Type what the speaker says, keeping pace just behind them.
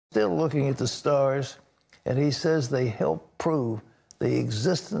Still looking at the stars, and he says they help prove the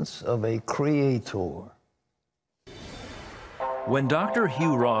existence of a creator. When Dr.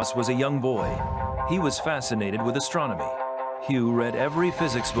 Hugh Ross was a young boy, he was fascinated with astronomy. Hugh read every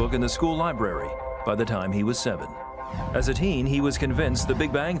physics book in the school library by the time he was 7. As a teen, he was convinced the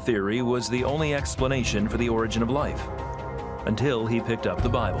Big Bang Theory was the only explanation for the origin of life, until he picked up the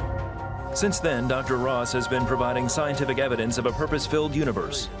Bible. Since then, Dr. Ross has been providing scientific evidence of a purpose-filled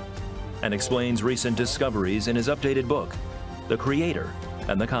universe and explains recent discoveries in his updated book, The Creator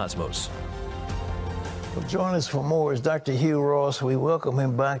and the Cosmos. Well, join us for more is Dr. Hugh Ross. We welcome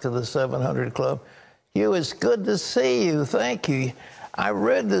him back to the 700 Club. Hugh, it's good to see you. Thank you. I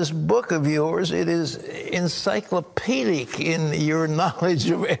read this book of yours. It is encyclopedic in your knowledge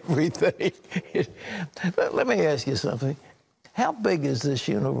of everything. Let me ask you something. How big is this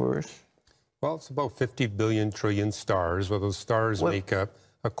universe? Well, it's about 50 billion trillion stars, where those stars make up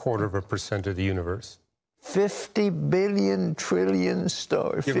 1/4% of the universe. 50 billion trillion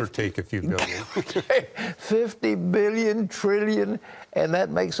stars. Give or take a few billion. 50 billion trillion, and that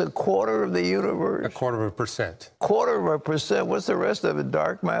makes 1/4 of the universe? 1/4%. 1/4%. What's the rest of it,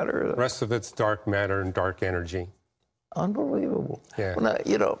 dark matter? The rest of it's dark matter and dark energy. Unbelievable. Yeah. Well, now,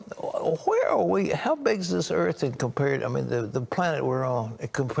 you know, where are we? How big is this Earth in compared, I mean, the planet we're on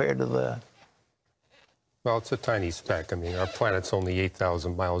compared to that? Well, it's a tiny speck. I mean, our planet's only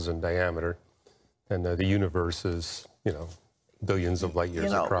 8,000 miles in diameter, and the universe is, you know, billions of light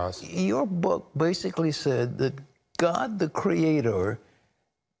years across. Your book basically said that God, the Creator,